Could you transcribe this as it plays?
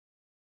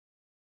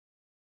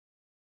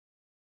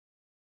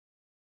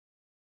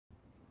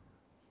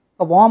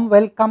A warm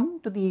welcome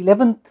to the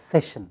 11th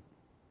session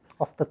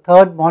of the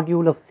third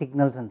module of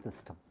Signals and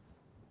Systems.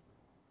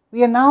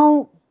 We are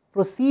now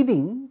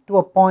proceeding to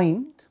a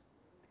point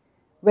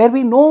where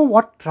we know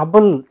what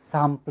trouble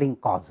sampling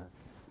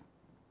causes,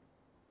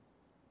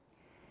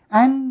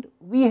 and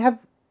we have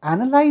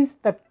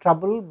analyzed that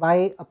trouble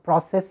by a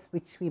process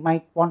which we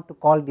might want to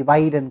call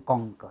divide and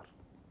conquer.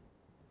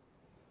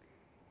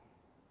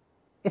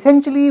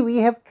 Essentially, we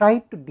have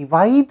tried to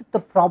divide the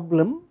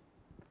problem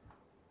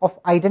of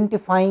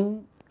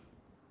identifying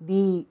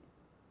the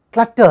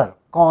clutter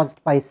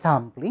caused by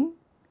sampling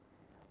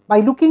by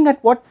looking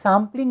at what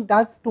sampling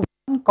does to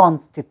one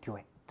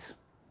constituent.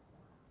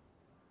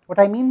 What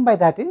I mean by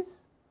that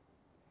is,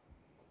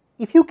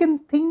 if you can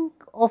think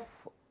of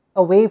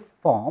a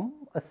waveform,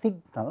 a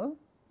signal,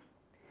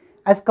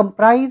 as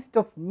comprised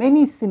of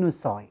many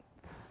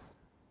sinusoids,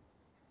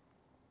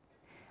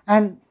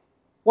 and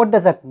what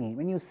does that mean?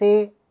 When you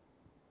say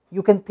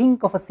you can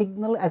think of a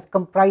signal as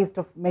comprised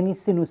of many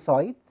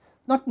sinusoids,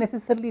 not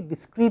necessarily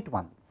discrete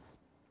ones.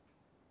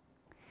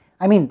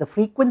 I mean, the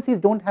frequencies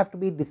do not have to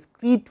be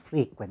discrete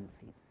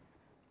frequencies.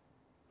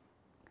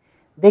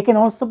 They can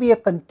also be a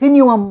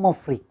continuum of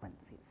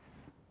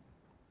frequencies.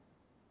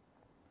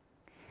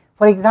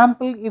 For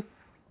example, if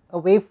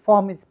a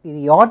waveform is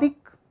periodic,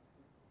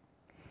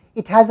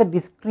 it has a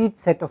discrete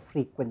set of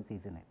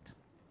frequencies in it.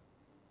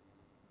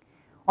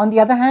 On the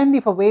other hand,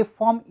 if a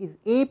waveform is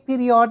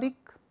aperiodic,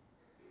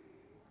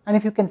 and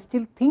if you can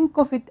still think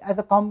of it as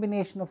a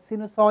combination of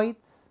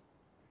sinusoids,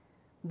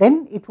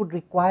 then it would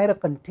require a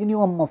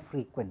continuum of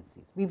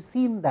frequencies. We have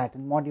seen that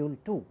in module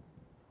 2.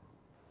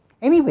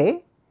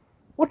 Anyway,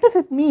 what does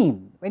it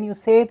mean when you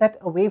say that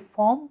a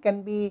waveform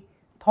can be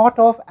thought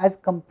of as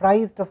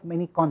comprised of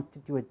many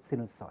constituent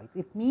sinusoids?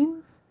 It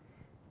means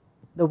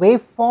the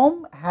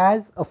waveform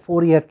has a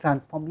Fourier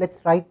transform. Let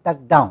us write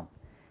that down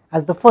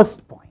as the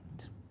first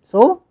point.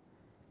 So,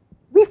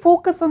 we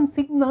focus on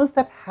signals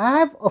that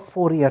have a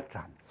Fourier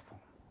transform.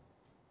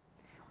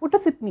 What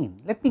does it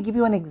mean? Let me give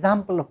you an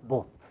example of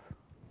both.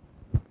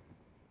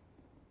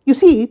 You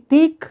see,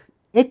 take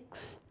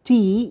x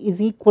t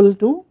is equal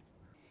to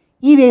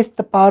e raised to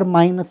the power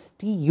minus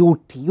t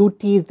ut.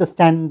 Ut is the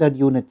standard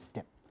unit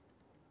step.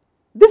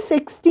 This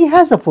x t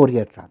has a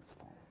Fourier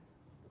transform.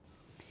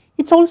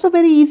 It is also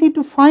very easy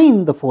to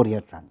find the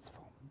Fourier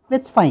transform.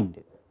 Let us find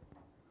it.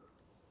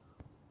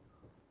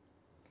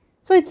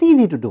 So, it is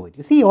easy to do it.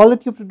 You see, all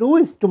that you have to do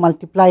is to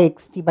multiply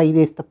x t by e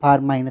raised to the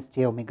power minus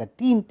j omega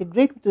t,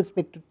 integrate with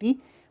respect to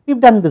t. We have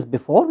done this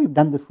before, we have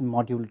done this in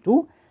module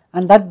 2,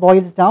 and that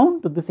boils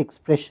down to this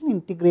expression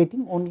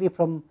integrating only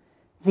from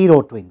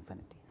 0 to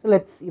infinity. So,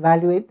 let us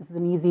evaluate. This is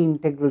an easy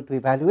integral to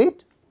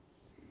evaluate.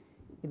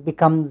 It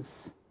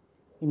becomes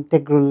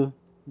integral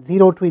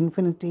 0 to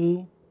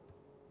infinity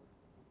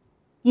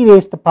e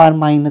raised to the power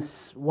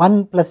minus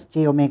 1 plus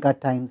j omega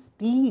times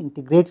t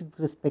integrated with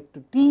respect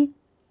to t,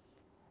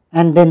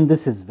 and then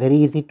this is very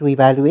easy to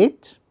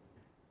evaluate.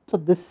 So,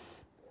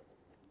 this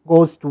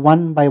goes to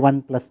 1 by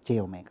 1 plus j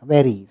omega,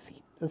 very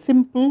easy. So,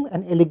 simple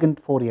and elegant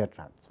Fourier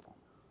transform.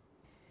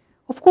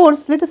 Of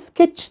course, let us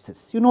sketch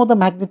this. You know the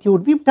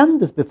magnitude, we have done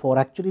this before,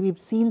 actually we have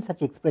seen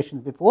such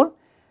expressions before.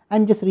 I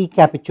am just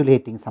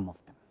recapitulating some of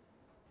them.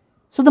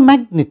 So, the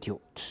magnitude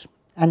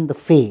and the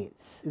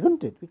phase, is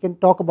not it? We can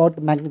talk about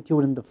the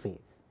magnitude and the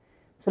phase.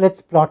 So, let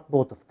us plot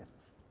both of them.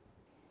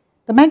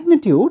 The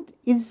magnitude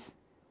is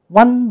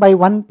 1 by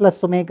 1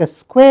 plus omega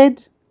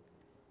squared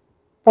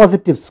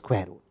positive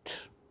square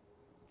root,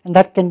 and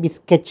that can be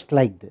sketched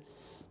like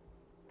this,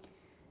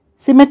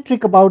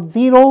 symmetric about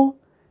 0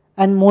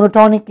 and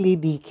monotonically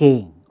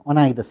decaying on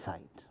either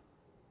side.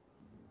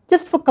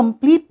 Just for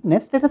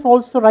completeness, let us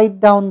also write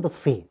down the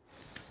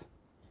phase.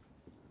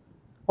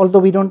 Although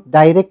we do not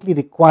directly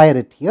require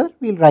it here,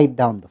 we will write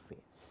down the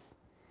phase.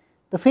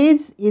 The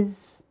phase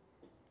is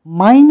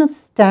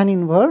minus tan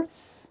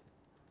inverse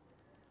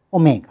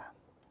omega.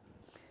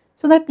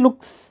 So, that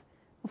looks,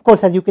 of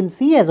course, as you can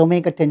see, as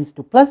omega tends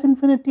to plus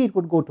infinity, it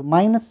would go to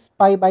minus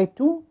pi by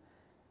 2,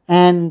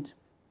 and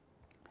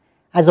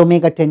as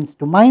omega tends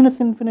to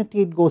minus infinity,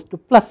 it goes to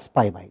plus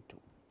pi by 2.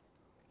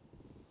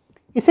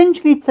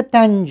 Essentially, it is a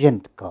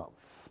tangent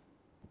curve.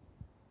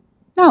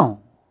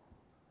 Now,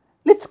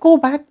 let us go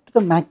back to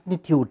the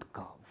magnitude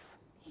curve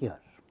here.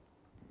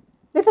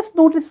 Let us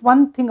notice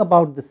one thing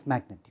about this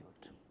magnitude.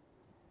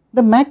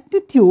 The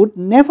magnitude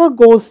never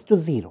goes to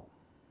 0.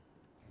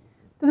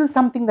 This is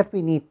something that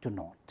we need to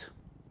note.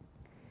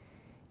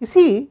 You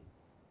see,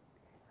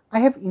 I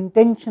have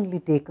intentionally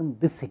taken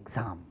this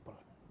example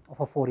of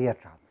a Fourier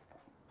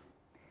transform.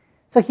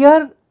 So,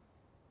 here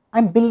I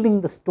am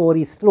building the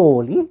story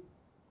slowly,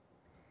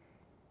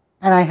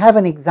 and I have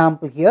an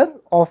example here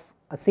of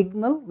a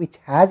signal which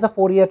has a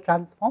Fourier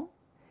transform.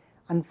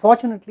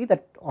 Unfortunately,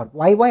 that, or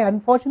why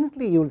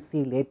unfortunately you will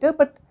see later,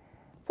 but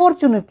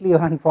fortunately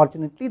or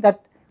unfortunately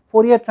that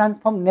Fourier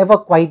transform never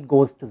quite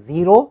goes to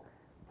 0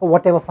 for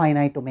whatever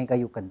finite omega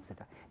you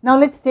consider. Now,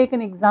 let us take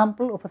an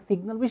example of a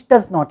signal which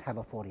does not have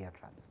a Fourier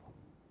transform.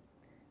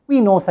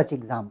 We know such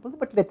examples,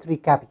 but let us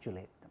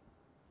recapitulate them.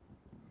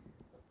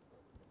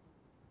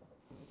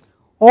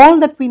 all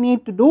that we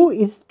need to do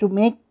is to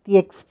make the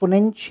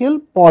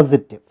exponential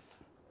positive.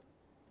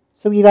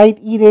 So, we write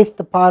e raised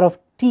to the power of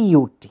t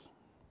ut.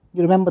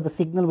 You remember the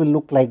signal will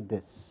look like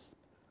this.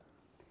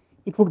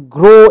 It would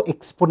grow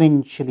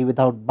exponentially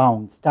without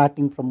bounds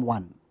starting from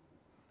 1.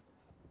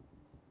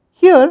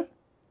 Here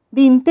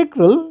the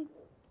integral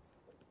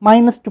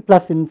minus to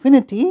plus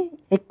infinity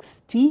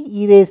x t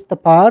e raised to the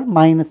power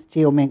minus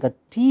j omega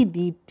t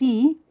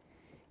dt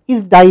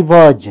is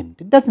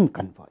divergent, it does not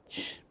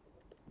converge.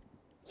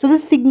 So,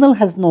 this signal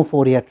has no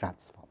Fourier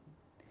transform.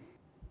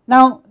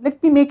 Now,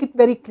 let me make it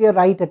very clear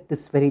right at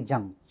this very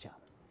juncture.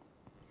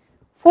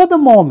 For the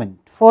moment,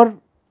 for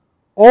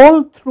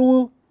all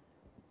through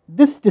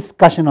this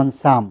discussion on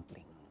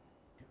sampling,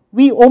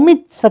 we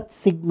omit such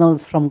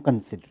signals from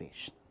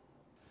consideration.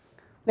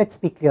 Let us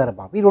be clear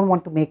about it. We do not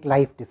want to make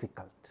life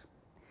difficult.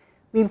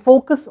 We will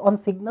focus on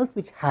signals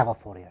which have a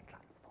Fourier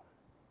transform.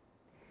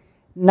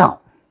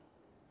 Now,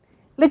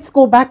 let us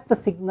go back to the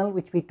signal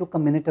which we took a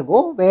minute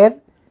ago, where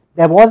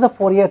there was a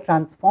Fourier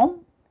transform,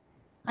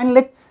 and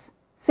let us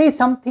say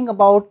something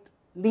about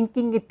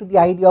linking it to the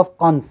idea of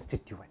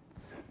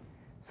constituents.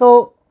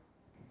 So,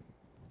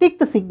 take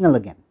the signal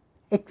again,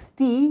 x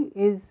t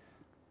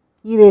is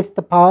e raised to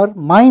the power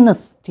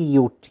minus t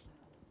ut.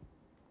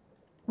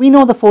 We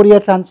know the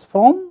Fourier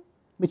transform,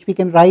 which we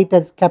can write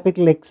as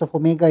capital X of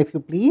omega if you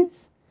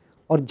please,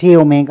 or j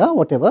omega,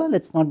 whatever,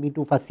 let us not be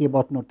too fussy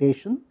about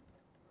notation.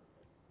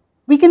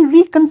 We can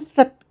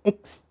reconstruct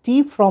x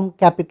t from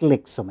capital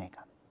X omega,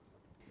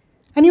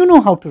 and you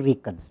know how to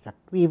reconstruct.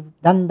 We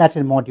have done that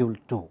in module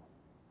 2.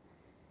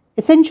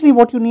 Essentially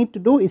what you need to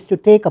do is to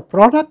take a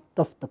product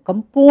of the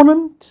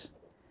component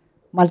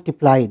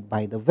multiplied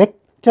by the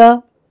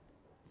vector,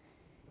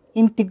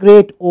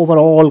 integrate over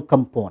all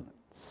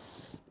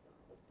components.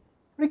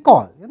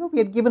 Recall, we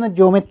had given a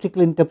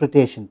geometrical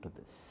interpretation to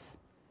this.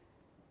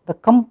 The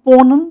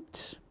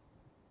component,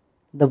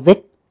 the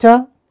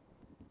vector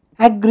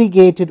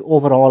aggregated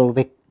over all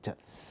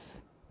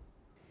vectors,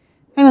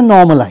 and a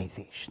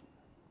normalization.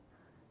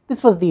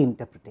 This was the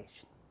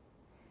interpretation.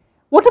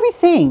 What are we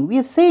saying? We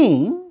are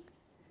saying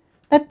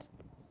that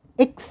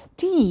x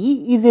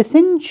t is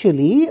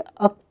essentially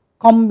a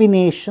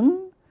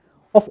combination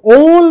of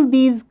all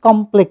these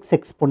complex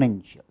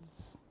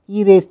exponentials,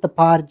 e raised to the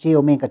power j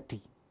omega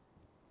t.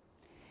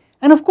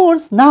 And of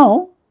course,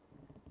 now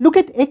look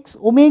at x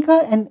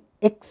omega and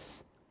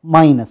x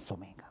minus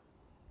omega.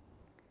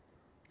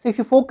 So, if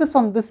you focus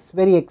on this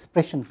very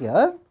expression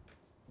here,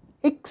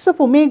 x of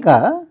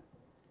omega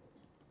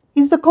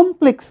is the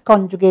complex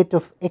conjugate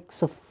of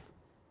x of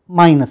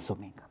minus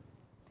omega.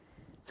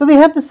 So, they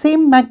have the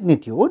same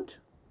magnitude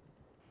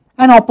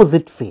and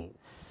opposite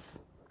phase.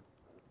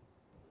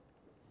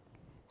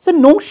 So,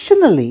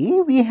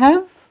 notionally we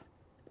have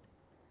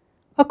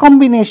a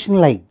combination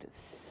like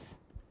this,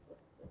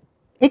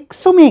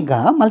 x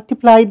omega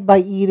multiplied by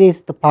e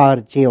raised to the power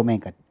j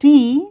omega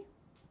t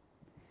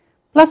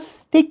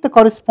plus take the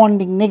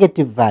corresponding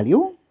negative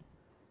value.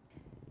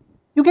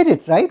 You get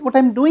it, right? What I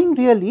am doing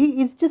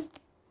really is just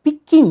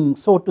picking,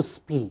 so to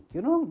speak,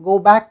 go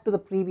back to the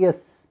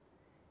previous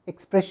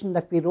expression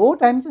that we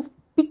wrote. I am just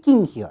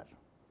picking here.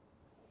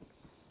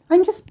 I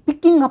am just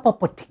picking up a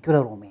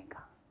particular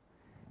omega,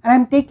 and I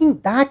am taking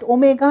that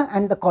omega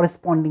and the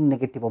corresponding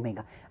negative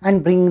omega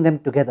and bringing them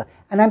together,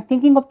 and I am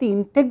thinking of the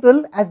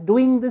integral as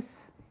doing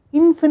this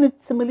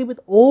infinitesimally with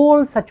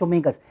all such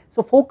omegas.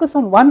 So, focus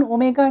on one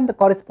omega and the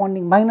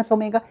corresponding minus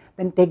omega,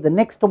 then take the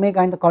next omega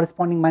and the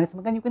corresponding minus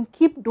omega, and you can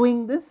keep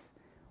doing this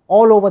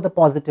all over the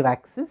positive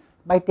axis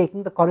by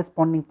taking the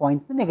corresponding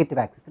points in the negative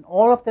axis, and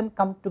all of them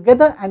come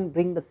together and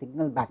bring the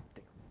signal back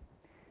to you.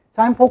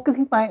 So, I am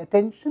focusing my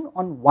attention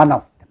on one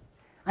of them.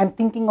 I am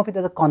thinking of it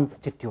as a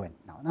constituent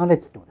now. Now, let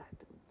us do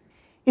that.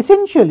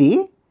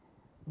 Essentially,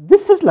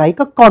 this is like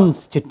a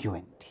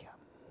constituent here.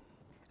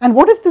 And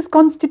what is this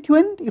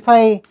constituent? If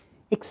I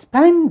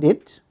expand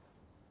it,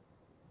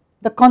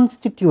 the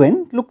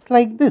constituent looks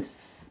like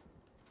this.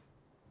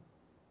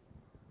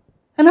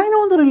 And I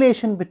know the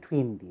relation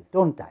between these,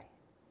 do not I?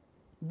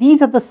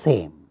 These are the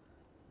same.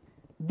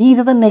 These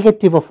are the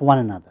negative of one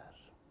another.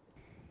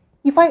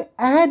 If I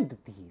add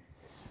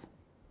these,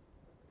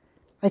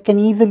 I can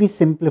easily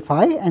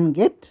simplify and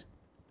get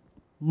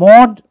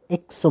mod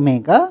x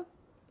omega,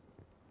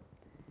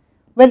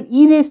 well,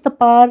 e raised to the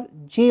power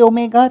j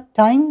omega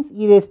times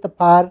e raised to the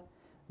power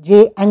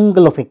j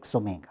angle of x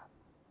omega.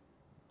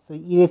 So,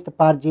 e raised to the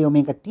power j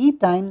omega t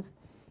times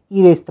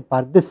e raised to the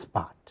power this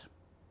part,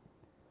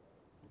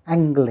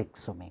 angle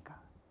x omega,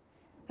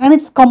 and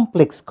its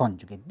complex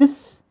conjugate.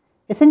 This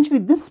essentially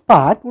this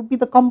part would be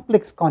the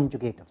complex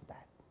conjugate of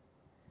that.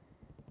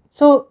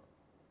 So,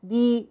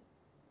 the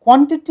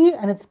quantity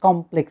and its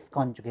complex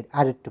conjugate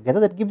added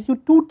together, that gives you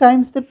 2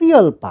 times the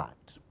real part.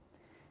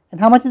 And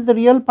how much is the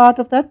real part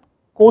of that?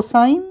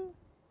 Cosine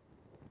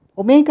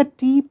omega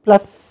t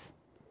plus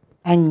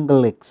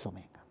angle x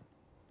omega.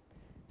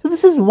 So,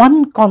 this is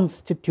one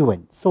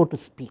constituent, so to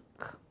speak.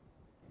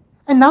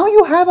 And now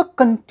you have a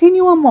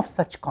continuum of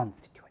such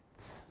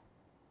constituents.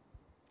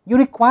 You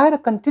require a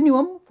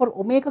continuum for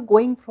omega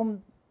going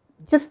from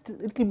just a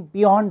little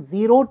beyond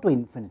 0 to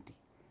infinity.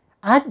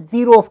 At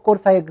 0, of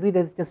course, I agree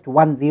there is just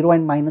 1, 0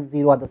 and minus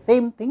 0 are the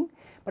same thing,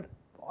 but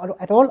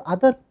at all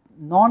other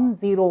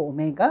non-zero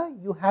omega,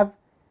 you have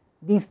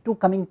these two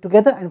coming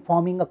together and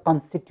forming a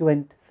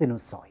constituent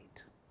sinusoid.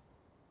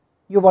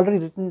 You have already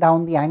written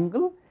down the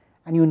angle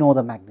and you know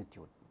the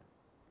magnitude.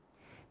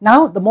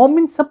 Now, the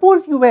moment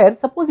suppose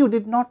you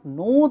did not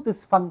know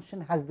this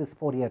function has this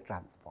Fourier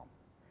transform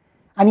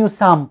and you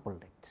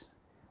sampled it,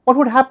 what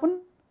would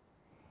happen?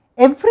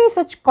 Every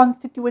such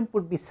constituent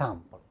would be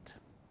sampled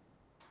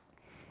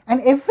and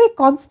every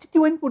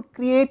constituent would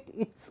create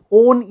its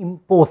own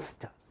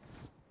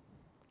imposters,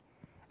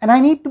 and I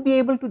need to be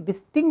able to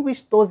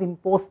distinguish those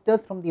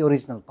imposters from the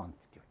original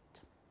constituent.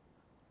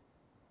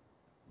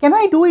 Can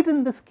I do it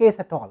in this case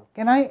at all?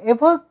 Can I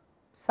ever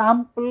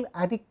sample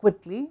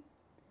adequately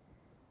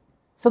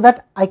so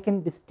that I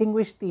can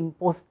distinguish the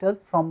imposters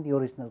from the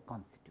original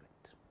constituent?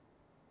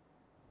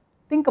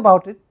 Think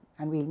about it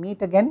and we will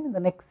meet again in the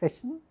next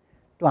session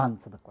to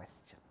answer the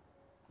question.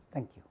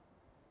 Thank you.